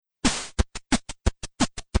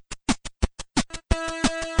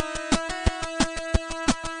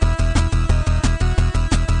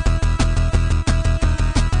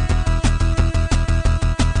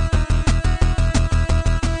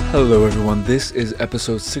Hello everyone, this is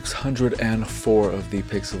episode 604 of the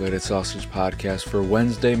Pixelated Sausage Podcast for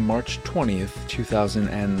Wednesday, March 20th,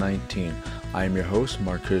 2019. I am your host,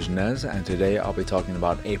 Mark Kuznez, and today I'll be talking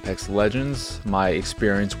about Apex Legends, my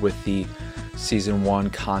experience with the Season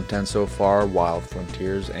 1 content so far, Wild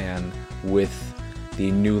Frontiers, and with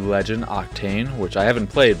the new legend, Octane, which I haven't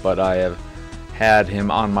played, but I have had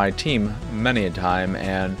him on my team many a time,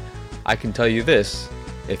 and I can tell you this.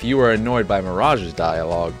 If you are annoyed by Mirage's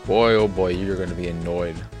dialogue, boy oh boy, you're going to be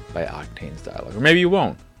annoyed by Octane's dialogue. Or maybe you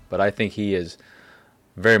won't, but I think he is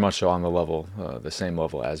very much so on the level, the same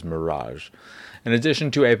level as Mirage. In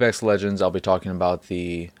addition to Apex Legends, I'll be talking about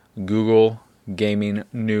the Google gaming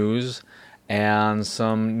news and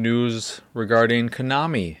some news regarding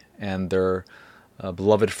Konami and their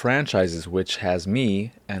beloved franchises, which has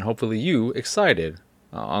me, and hopefully you, excited.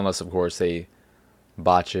 Unless, of course, they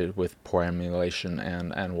botch it with poor emulation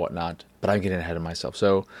and whatnot, but I'm getting ahead of myself.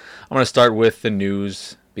 So I'm going to start with the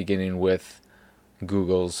news, beginning with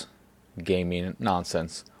Google's gaming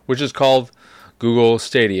nonsense, which is called Google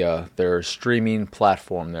Stadia, their streaming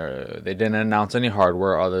platform. They didn't announce any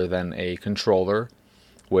hardware other than a controller,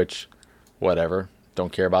 which, whatever,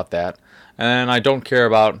 don't care about that. And I don't care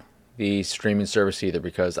about the streaming service either,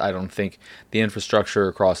 because I don't think the infrastructure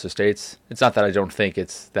across the states, it's not that I don't think,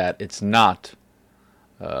 it's that it's not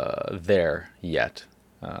there yet,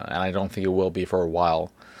 and I don't think it will be for a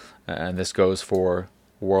while, and this goes for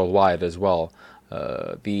worldwide as well.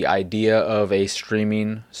 The idea of a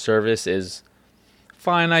streaming service is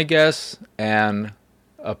fine, I guess, and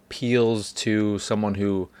appeals to someone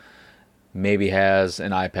who maybe has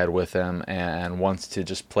an iPad with them and wants to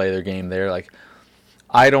just play their game there. Like,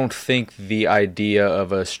 I don't think the idea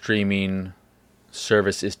of a streaming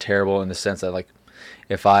service is terrible in the sense that, like,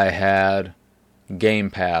 if I had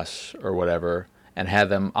Game Pass or whatever and had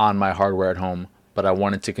them on my hardware at home, but I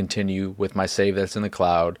wanted to continue with my save that's in the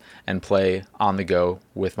cloud and play on the go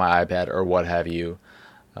with my iPad or what have you,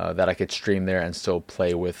 that I could stream there and still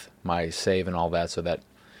play with my save and all that, so that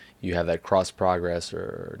you have that cross progress,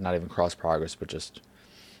 or not even cross progress, but just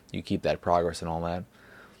you keep that progress and all that.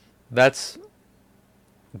 That's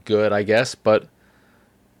good, I guess, but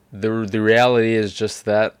the reality is just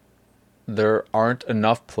that there aren't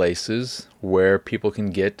enough places where people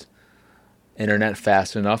can get internet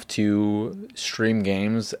fast enough to stream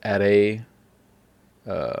games at a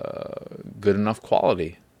good enough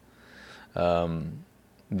quality. The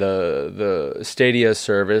Stadia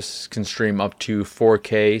service can stream up to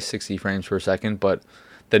 4K 60 frames per second, but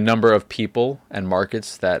the number of people and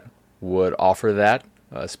markets that would offer that,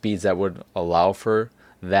 speeds that would allow for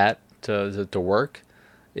that to work,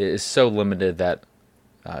 is so limited that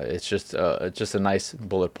it's just a nice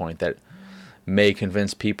bullet point that may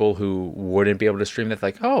convince people who wouldn't be able to stream that,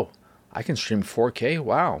 like, oh, I can stream 4K,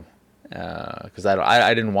 wow. Because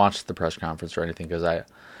I didn't watch the press conference or anything because I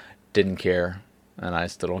didn't care, and I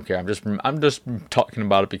still don't care. I'm just talking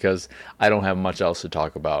about it because I don't have much else to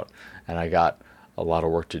talk about, and I got a lot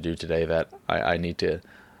of work to do today that I need to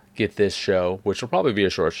get this show, which will probably be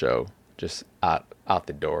a short show, just out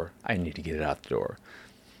the door. I need to get it out the door.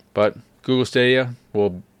 But Google Stadia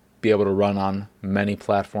will be able to run on many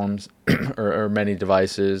platforms or many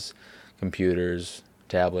devices, computers,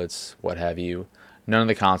 tablets, what have you. None of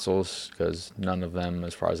the consoles, because none of them,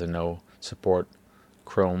 as far as I know, support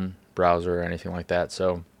Chrome browser or anything like that.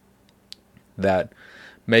 So that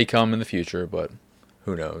may come in the future, but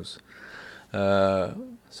who knows. So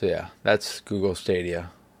yeah, that's Google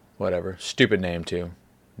Stadia. Whatever. Stupid name too.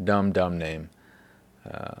 Dumb name.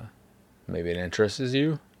 Maybe it interests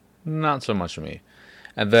you. Not so much for me.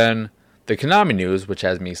 And then the Konami news, which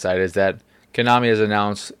has me excited, is that Konami has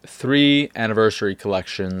announced 3 anniversary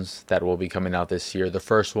collections that will be coming out this year. The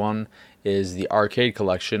first one is the Arcade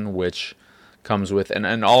Collection, which comes with,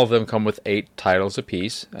 and all of them come with 8 titles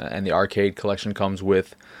apiece. And the Arcade Collection comes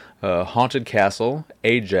with Haunted Castle,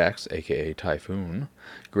 Ajax, aka Typhoon,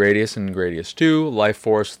 Gradius and Gradius 2, Life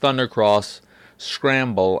Force, Thunder Cross,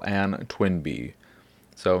 Scramble, and Twin Bee.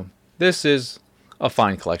 So this is a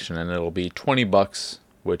fine collection, and it'll be $20,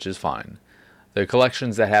 which is fine. The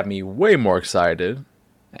collections that have me way more excited,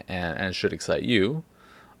 and should excite you,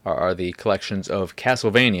 are the collections of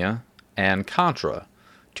Castlevania and Contra,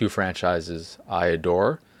 2 franchises I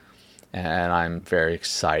adore, and I'm very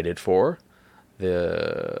excited for.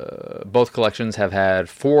 Both collections have had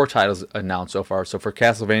 4 titles announced so far. So for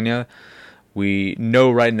Castlevania, we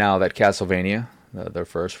know right now that Castlevania, their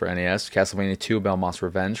first for NES, Castlevania 2, Belmont's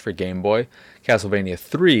Revenge for Game Boy, Castlevania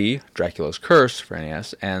 3, Dracula's Curse for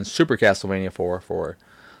NES, and Super Castlevania 4 for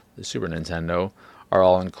the Super Nintendo are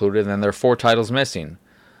all included, and there are 4 titles missing.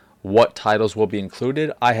 What titles will be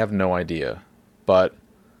included, I have no idea. But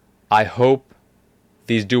I hope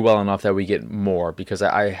these do well enough that we get more, because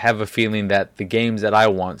I have a feeling that the games that I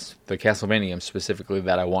want, the Castlevania games specifically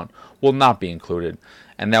that I want, will not be included.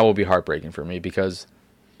 And that will be heartbreaking for me, because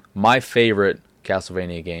my favorite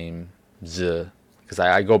Castlevania game, because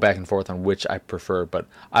I go back and forth on which I prefer, but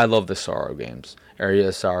I love the Sorrow games. Area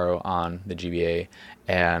of Sorrow on the GBA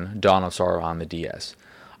and Dawn of Sorrow on the DS.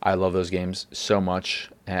 I love those games so much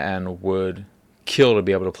and would kill to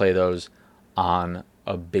be able to play those on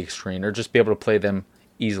a big screen, or just be able to play them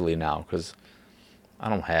easily now, because I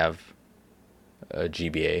don't have a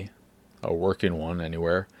GBA, a working one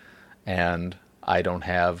anywhere, and I don't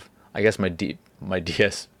have, I guess my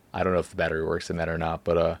DS, I don't know if the battery works in that or not,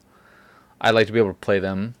 but I'd like to be able to play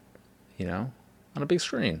them, on a big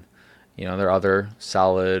screen. There are other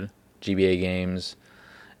solid GBA games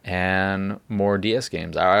and more DS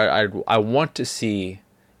games. I want to see,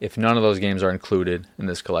 if none of those games are included in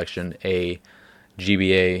this collection, a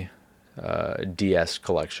GBA DS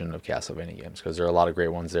collection of Castlevania games, because there are a lot of great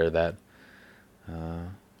ones there that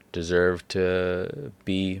deserve to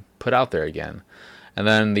be put out there again. And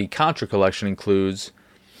then the Contra collection includes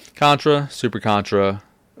Contra, Super Contra.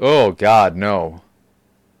 Oh God, no.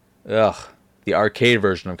 Ugh. The arcade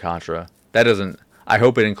version of Contra. That doesn't. I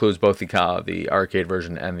hope it includes both the arcade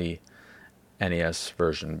version and the NES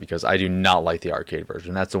version, because I do not like the arcade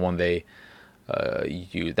version. That's the one they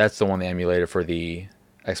That's the one they emulated for the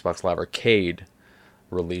Xbox Live Arcade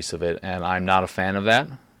release of it, and I'm not a fan of that.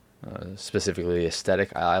 Specifically the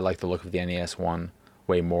aesthetic. I like the look of the NES one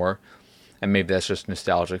way more, and maybe that's just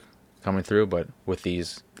nostalgic coming through. But with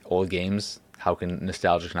these old games, how can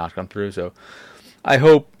nostalgic not come through? So I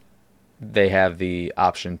hope they have the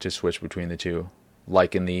option to switch between the two,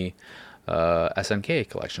 like in the SNK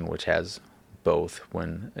collection, which has both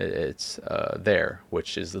when it's there,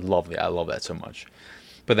 which is lovely. I love that so much.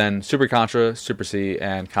 But then Super Contra, Super C,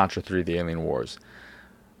 and Contra 3: The Alien Wars.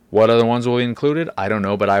 What other ones will be included? I don't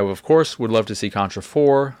know, but I, of course, would love to see Contra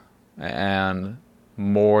 4, and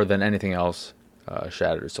more than anything else,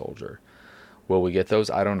 Shattered Soldier. Will we get those?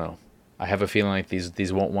 I don't know. I have a feeling like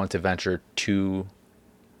these won't want to venture too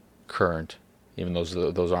current, even though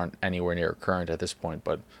those aren't anywhere near current at this point,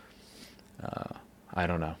 but I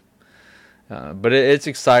don't know. But it's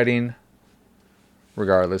exciting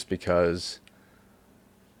regardless, because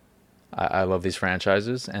I love these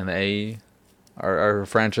franchises, and they are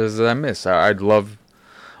franchises that I miss. I'd love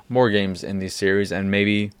more games in these series, and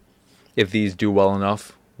maybe if these do well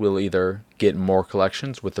enough, we'll either get more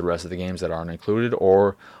collections with the rest of the games that aren't included,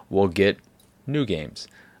 or we'll get new games.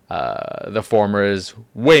 The former is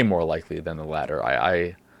way more likely than the latter.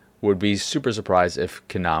 I would be super surprised if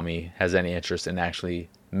Konami has any interest in actually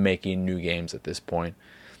making new games at this point,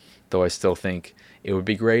 though I still think it would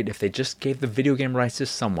be great if they just gave the video game rights to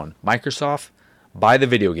someone. Microsoft, buy the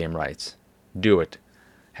video game rights. Do it.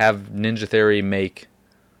 Have Ninja Theory make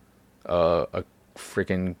a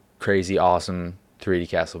freaking crazy awesome 3D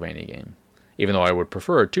Castlevania game. Even though I would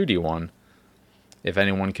prefer a 2D one, if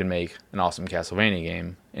anyone can make an awesome Castlevania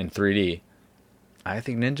game in 3D, I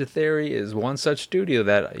think Ninja Theory is one such studio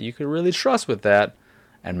that you could really trust with that,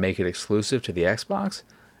 and make it exclusive to the Xbox.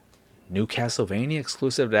 New Castlevania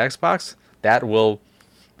exclusive to Xbox? That will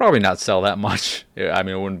probably not sell that much. I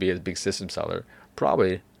mean, it wouldn't be a big system seller,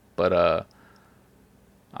 probably, but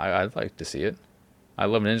I'd like to see it. I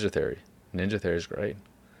love Ninja Theory. Ninja Theory is great.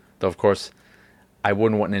 Though, of course, I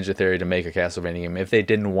wouldn't want Ninja Theory to make a Castlevania game if they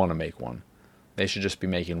didn't want to make one. They should just be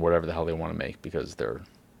making whatever the hell they want to make, because they're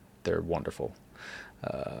wonderful.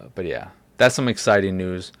 But yeah, that's some exciting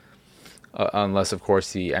news. Unless, of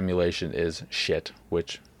course, the emulation is shit,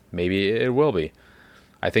 which maybe it will be.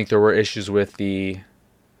 I think there were issues with the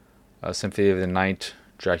Symphony of the Night,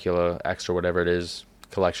 Dracula X or whatever it is,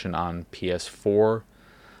 collection on PS4.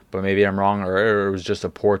 But maybe I'm wrong, or it was just a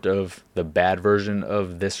port of the bad version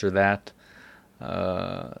of this or that.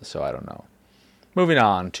 So I don't know. Moving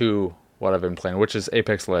on to what I've been playing, which is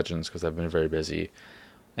Apex Legends, because I've been very busy.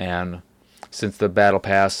 And since the Battle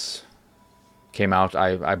Pass came out,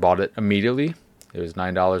 I bought it immediately. It was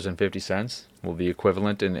 $9.50. Well, the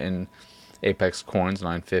equivalent in Apex coins,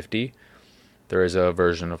 $9.50. There is a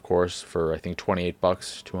version, of course, for I think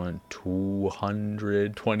 $28,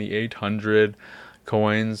 2,800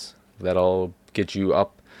 coins. That'll get you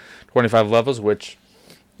up 25 levels, which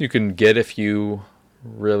you can get if you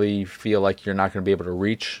really feel like you're not going to be able to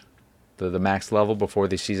reach the max level before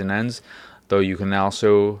the season ends. Though you can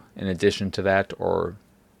also, in addition to that, or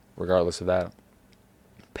regardless of that,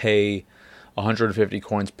 pay 150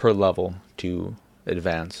 coins per level to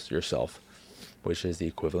advance yourself, which is the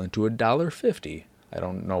equivalent to $1.50 I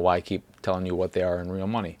don't know why I keep telling you what they are in real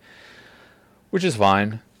money, which is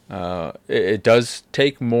fine. It does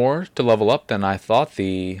take more to level up than I thought.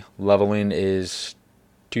 The leveling is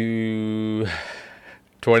to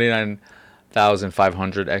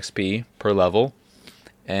 29,500 XP per level,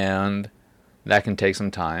 and that can take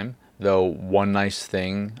some time. Though one nice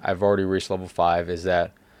thing, I've already reached level 5, is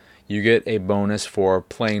that you get a bonus for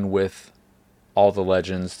playing with all the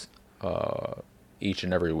legends each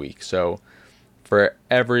and every week. So for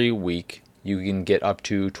every week, you can get up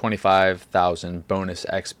to 25,000 bonus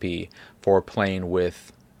XP for playing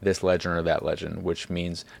with this legend or that legend, which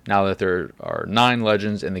means now that there are 9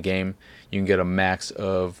 legends in the game, you can get a max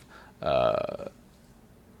of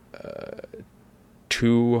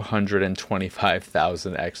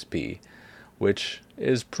 225,000 XP, which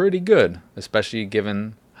is pretty good, especially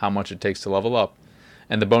given how much it takes to level up.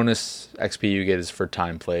 And the bonus XP you get is for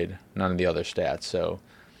time played, none of the other stats. So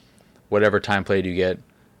whatever time played you get,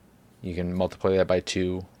 you can multiply that by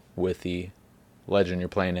 2 with the legend you're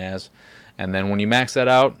playing as. And then when you max that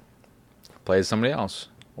out, play as somebody else.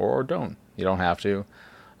 Or don't. You don't have to.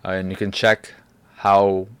 And you can check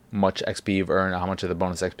how much XP you've earned, how much of the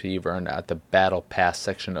bonus XP you've earned at the Battle Pass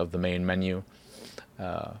section of the main menu,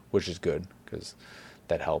 which is good, because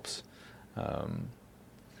that helps.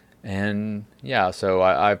 And yeah, so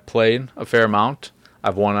I've played a fair amount.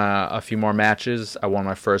 I've won a few more matches. I won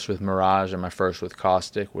my first with Mirage and my first with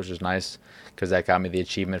Caustic, which is nice because that got me the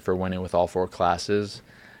achievement for winning with all 4 classes.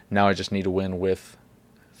 Now I just need to win with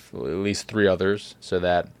at least 3 others so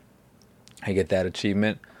that I get that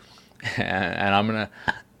achievement. And I'm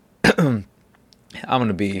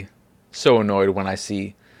gonna be so annoyed when I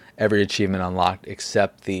see every achievement unlocked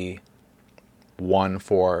except the one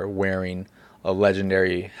for wearing a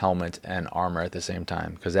legendary helmet and armor at the same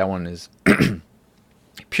time, because that one is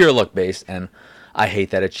pure luck based, and I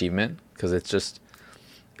hate that achievement because it's just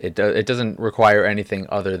it doesn't require anything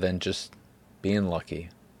other than just being lucky,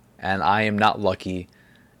 and I am not lucky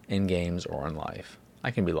in games or in life.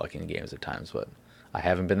 I can be lucky in games at times, but I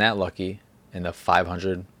haven't been that lucky in the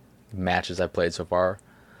 500 matches I've played so far.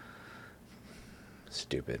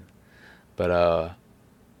 Stupid. But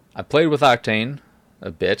I played with Octane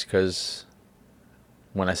a bit, because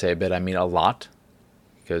when I say a bit, I mean a lot,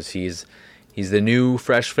 because he's the new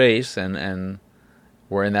fresh face, and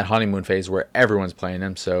we're in that honeymoon phase where everyone's playing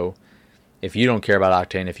him. So if you don't care about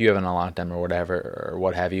Octane, if you haven't unlocked him or whatever, or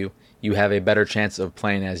what have you, you have a better chance of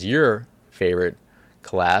playing as your favorite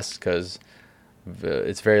class, because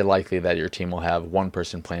it's very likely that your team will have one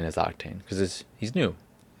person playing as Octane, because he's new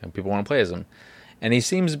and people want to play as him. And he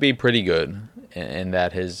seems to be pretty good in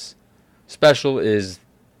that his special is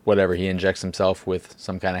whatever, he injects himself with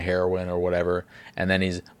some kind of heroin or whatever, and then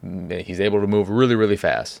he's able to move really, really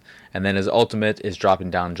fast. And then his ultimate is dropping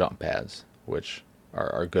down jump pads, which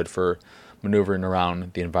are good for maneuvering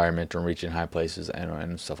around the environment and reaching high places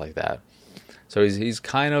and stuff like that. So he's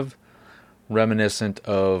kind of reminiscent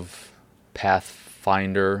of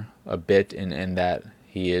Pathfinder a bit in that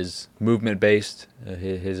he is movement based,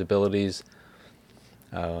 his abilities.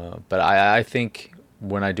 But I think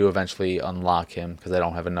when I do eventually unlock him, because I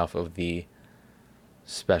don't have enough of the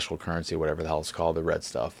special currency, whatever the hell it's called, the red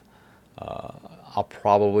stuff, I'll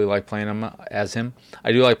probably like playing him as him.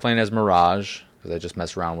 I do like playing as Mirage, because I just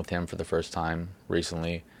messed around with him for the first time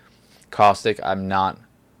recently. Caustic, I'm not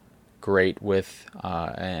great with,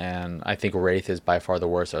 and I think Wraith is by far the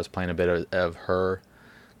worst. I was playing a bit of her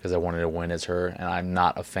because I wanted to win as her, and I'm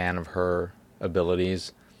not a fan of her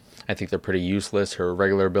abilities. I think they're pretty useless. Her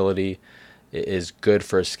regular ability is good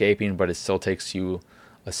for escaping, but it still takes you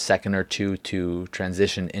a second or two to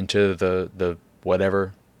transition into the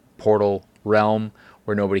whatever portal realm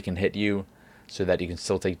where nobody can hit you, so that you can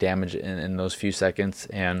still take damage in those few seconds,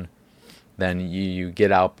 and then you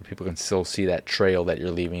get out, but people can still see that trail that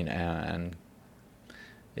you're leaving, and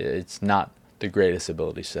it's not the greatest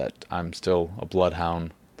ability set. I'm still a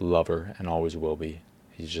Bloodhound lover and always will be.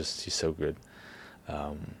 He's so good.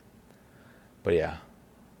 But yeah,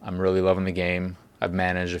 I'm really loving the game. I've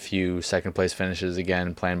managed a few second place finishes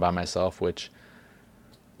again playing by myself, which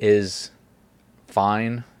is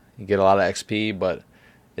fine. You get a lot of XP, but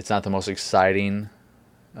it's not the most exciting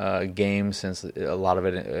game, since a lot of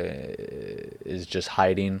it is just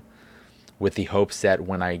hiding with the hopes that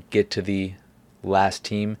when I get to the last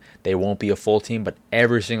team, they won't be a full team. But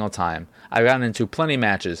every single time, I've gotten into plenty of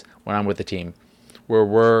matches when I'm with the team where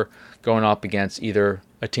we're going up against either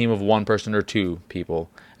a team of one person or 2 people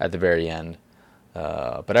at the very end.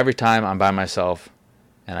 But every time I'm by myself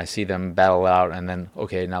and I see them battle out, and then,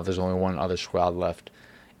 okay, now there's only one other squad left,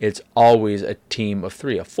 it's always a team of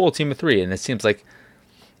 3, a full team of 3. And it seems like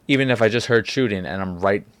even if I just heard shooting and I'm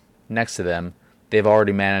right next to them, they've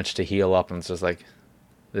already managed to heal up, and it's just like,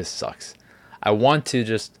 this sucks. I want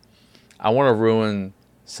to ruin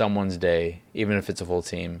someone's day, even if it's a full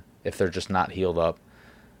team, if they're just not healed up,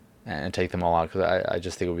 and take them all out, because I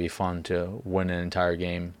just think it would be fun to win an entire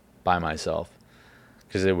game by myself,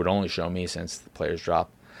 because it would only show me since the players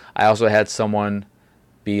drop. I also had someone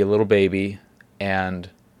be a little baby and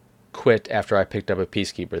quit after I picked up a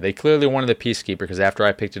Peacekeeper. They clearly wanted the Peacekeeper, because after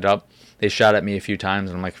I picked it up, they shot at me a few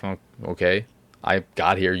times, and I'm like, oh, okay, I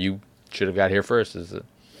got here, you should have got here first.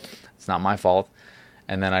 It's not my fault.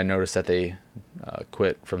 And then I noticed that they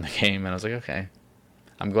quit from the game, and I was like, okay,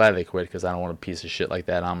 I'm glad they quit, because I don't want a piece of shit like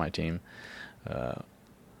that on my team.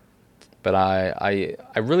 But I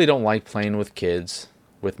really don't like playing with kids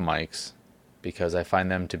with mics, because I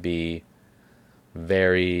find them to be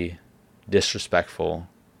very disrespectful,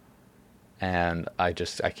 and I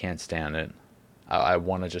can't stand it. I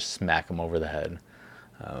want to just smack them over the head.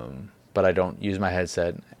 But I don't use my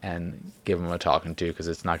headset and give them a talking to, because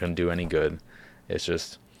it's not going to do any good. It's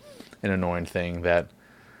just an annoying thing that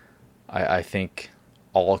I think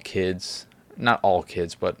all kids, not all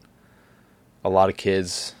kids, but a lot of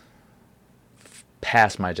kids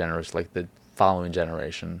past my generation, like the following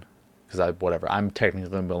generation, because I'm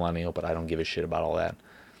technically a millennial, but I don't give a shit about all that.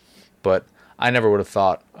 But I never would have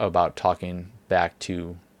thought about talking back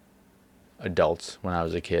to adults when I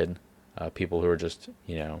was a kid, people who are just,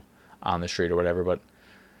 on the street or whatever. But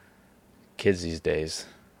kids these days,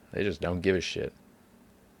 they just don't give a shit.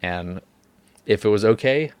 And if it was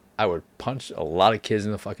okay, I would punch a lot of kids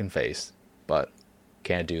in the fucking face, but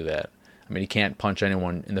can't do that. I mean, you can't punch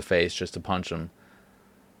anyone in the face just to punch them.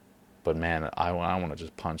 But man, I want to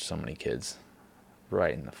just punch so many kids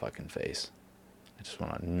right in the fucking face. I just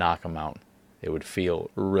want to knock them out. It would feel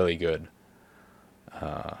really good,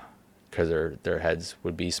 because their heads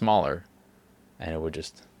would be smaller, and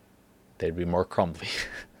they'd be more crumbly.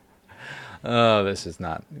 Oh, this is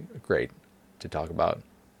not great to talk about,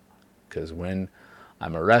 because when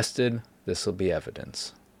I'm arrested, this will be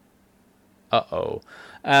evidence. Uh-oh.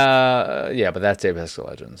 Yeah, but that's Apex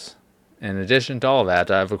Legends. In addition to all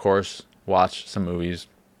that, I've, of course, watched some movies.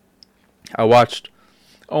 I watched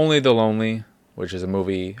Only the Lonely, which is a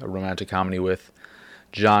romantic comedy with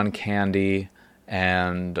John Candy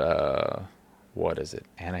and, what is it?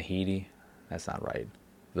 Anahiti? That's not right.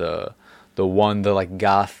 The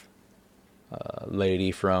goth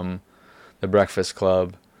lady from The Breakfast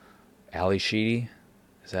Club, Ali Sheedy,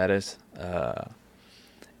 is that it?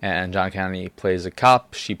 And John Candy plays a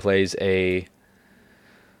cop. She plays a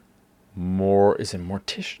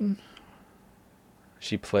mortician?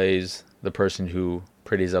 She plays the person who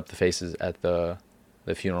pretties up the faces at the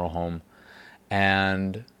funeral home.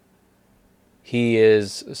 And he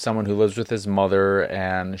is someone who lives with his mother,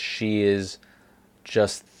 and she is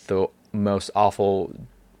just the most awful,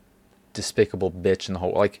 despicable bitch in the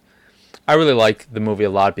whole... I really like the movie a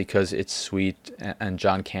lot because it's sweet, and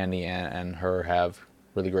John Candy and her have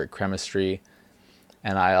really great chemistry.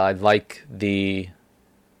 And I like the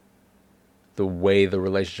way the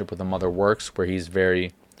relationship with the mother works, where he's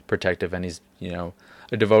very protective, and he's,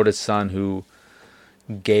 a devoted son who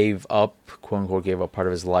gave up, quote unquote, gave up part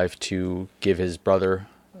of his life to give his brother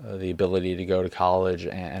the ability to go to college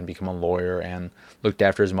and become a lawyer, and looked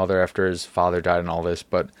after his mother after his father died and all this,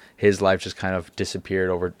 but his life just kind of disappeared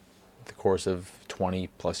over the course of 20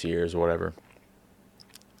 plus years or whatever.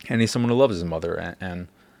 And he's someone who loves his mother and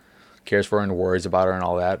cares for her and worries about her and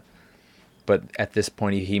all that. But at this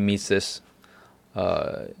point, he meets this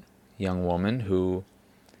young woman who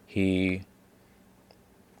he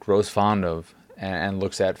grows fond of and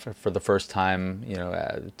looks at for the first time,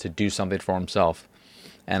 to do something for himself.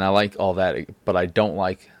 And I like all that, but I don't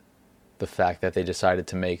like the fact that they decided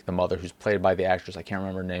to make the mother, who's played by the actress, I can't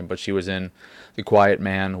remember her name, but she was in The Quiet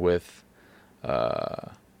Man with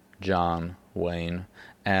John Wayne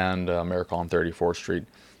and Miracle on 34th Street.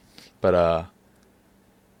 But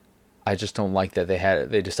I just don't like that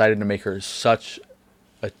they decided to make her such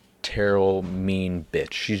a terrible, mean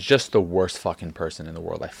bitch. She's just the worst fucking person in the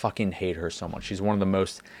world. I fucking hate her so much. She's one of the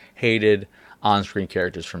most hated on-screen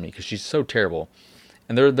characters for me, because she's so terrible.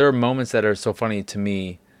 And there are moments that are so funny to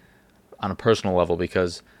me on a personal level,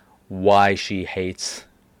 because why she hates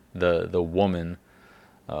the woman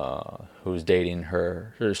who's dating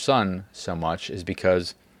her son so much is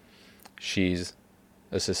because she's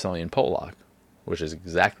a Sicilian Polak, which is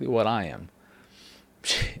exactly what I am.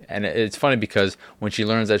 And it's funny because when she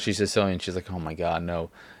learns that she's Sicilian, she's like, oh my God, no.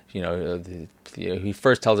 He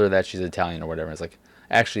first tells her that she's Italian or whatever. And it's like,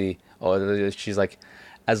 actually, she's like,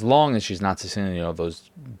 as long as she's not Sicilian,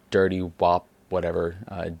 those dirty wop whatever,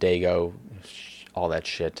 Dago, all that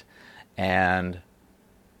shit. And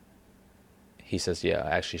he says, yeah,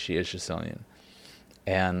 actually she is Sicilian.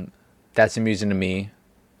 And that's amusing to me.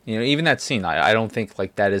 You know, even that scene, I don't think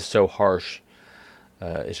like that is so harsh.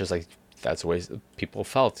 It's just like that's the way people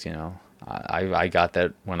felt, you know. I got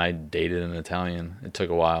that when I dated an Italian. It took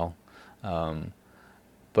a while.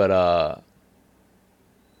 But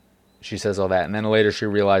she says all that, and then later she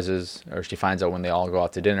realizes, or she finds out when they all go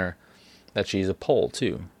out to dinner, that she's a Pole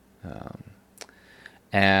too.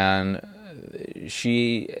 And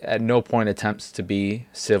she at no point attempts to be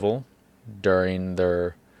civil during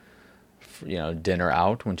their, you know, dinner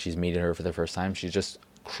out when she's meeting her for the first time. She's just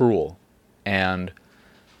cruel, and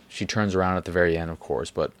she turns around at the very end, of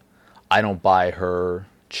course. But I don't buy her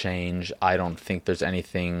change. I don't think there's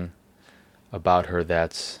anything about her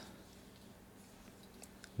that's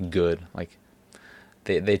good. Like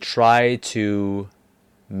they try to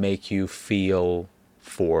make you feel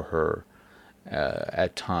for her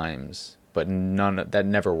at times, but that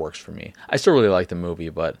never works for me. I still really like the movie,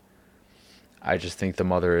 but I just think the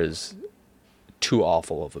mother is too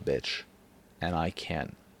awful of a bitch, and I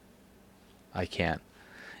can't.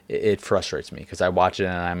 It frustrates me because I watch it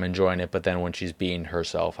and I'm enjoying it, but then when she's being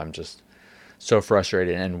herself, I'm just so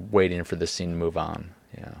frustrated and waiting for the scene to move on.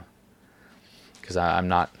 You know, because I'm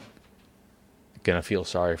not gonna feel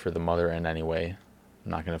sorry for the mother in any way.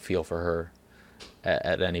 I'm not gonna feel for her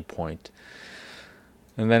at any point.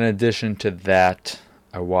 And then in addition to that,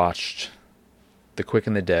 I watched The Quick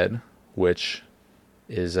and the Dead, which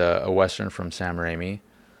is a Western from Sam Raimi,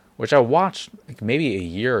 which I watched like maybe a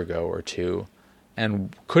year ago or two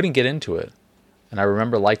and couldn't get into it. And I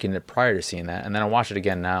remember liking it prior to seeing that, and then I watched it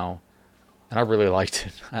again now, and I really liked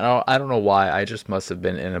it. I don't know why. I just must have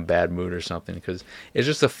been in a bad mood or something, because it's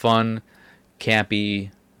just a fun,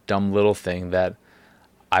 campy, dumb little thing that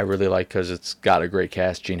I really like because it's got a great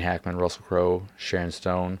cast: Gene Hackman, Russell Crowe, Sharon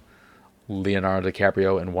Stone, Leonardo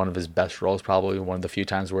DiCaprio in one of his best roles, probably one of the few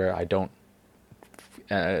times where I don't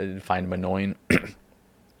find him annoying.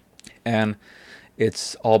 And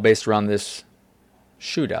it's all based around this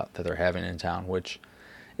shootout that they're having in town, which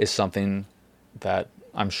is something that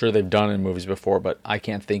I'm sure they've done in movies before, but I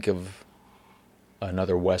can't think of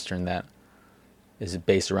another Western that is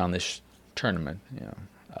based around this tournament. You know,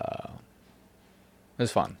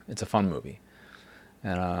 it's fun. It's a fun movie,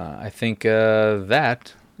 and I think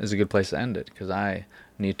that is a good place to end it, because I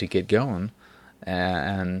need to get going,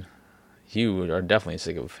 and you are definitely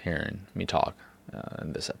sick of hearing me talk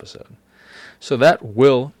in this episode. So that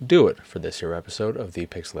will do it for this here episode of the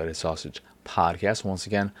Pixelated Sausage Podcast. Once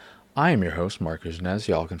again, I am your host, Mark Nez.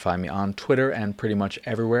 Y'all can find me on Twitter and pretty much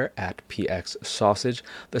everywhere at PXSausage.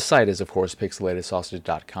 The site is, of course,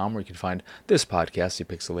 pixelatedsausage.com, where you can find this podcast, the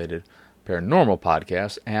Pixelated Paranormal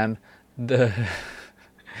Podcast, and and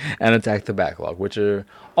Attack the Backlog, which are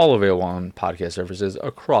all available on podcast services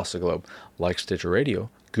across the globe, like Stitcher Radio,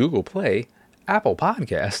 Google Play, Apple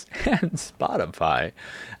Podcasts, and Spotify.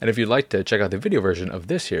 And if you'd like to check out the video version of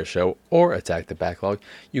this here show or Attack the Backlog,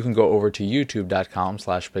 you can go over to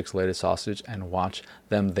youtube.com/pixelated sausage and watch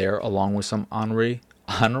them there, along with some anime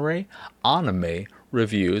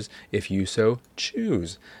reviews if you so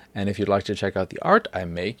choose. And if you'd like to check out the art I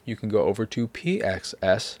make, you can go over to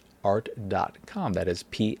pxsart.com. That is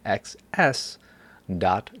pxs.com.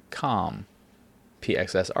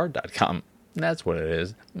 pxsart.com. That's what it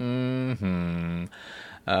is. And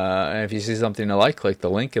if you see something you like, click the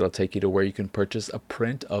link. It'll take you to where you can purchase a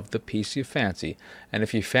print of the piece you fancy. And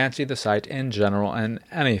if you fancy the site in general and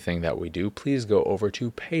anything that we do, please go over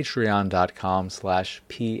to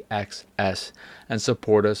patreon.com/pxs and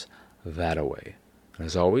support us that way. And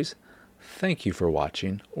as always, thank you for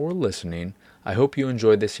watching or listening. I hope you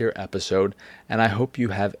enjoyed this here episode, and I hope you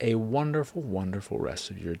have a wonderful, wonderful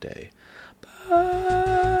rest of your day.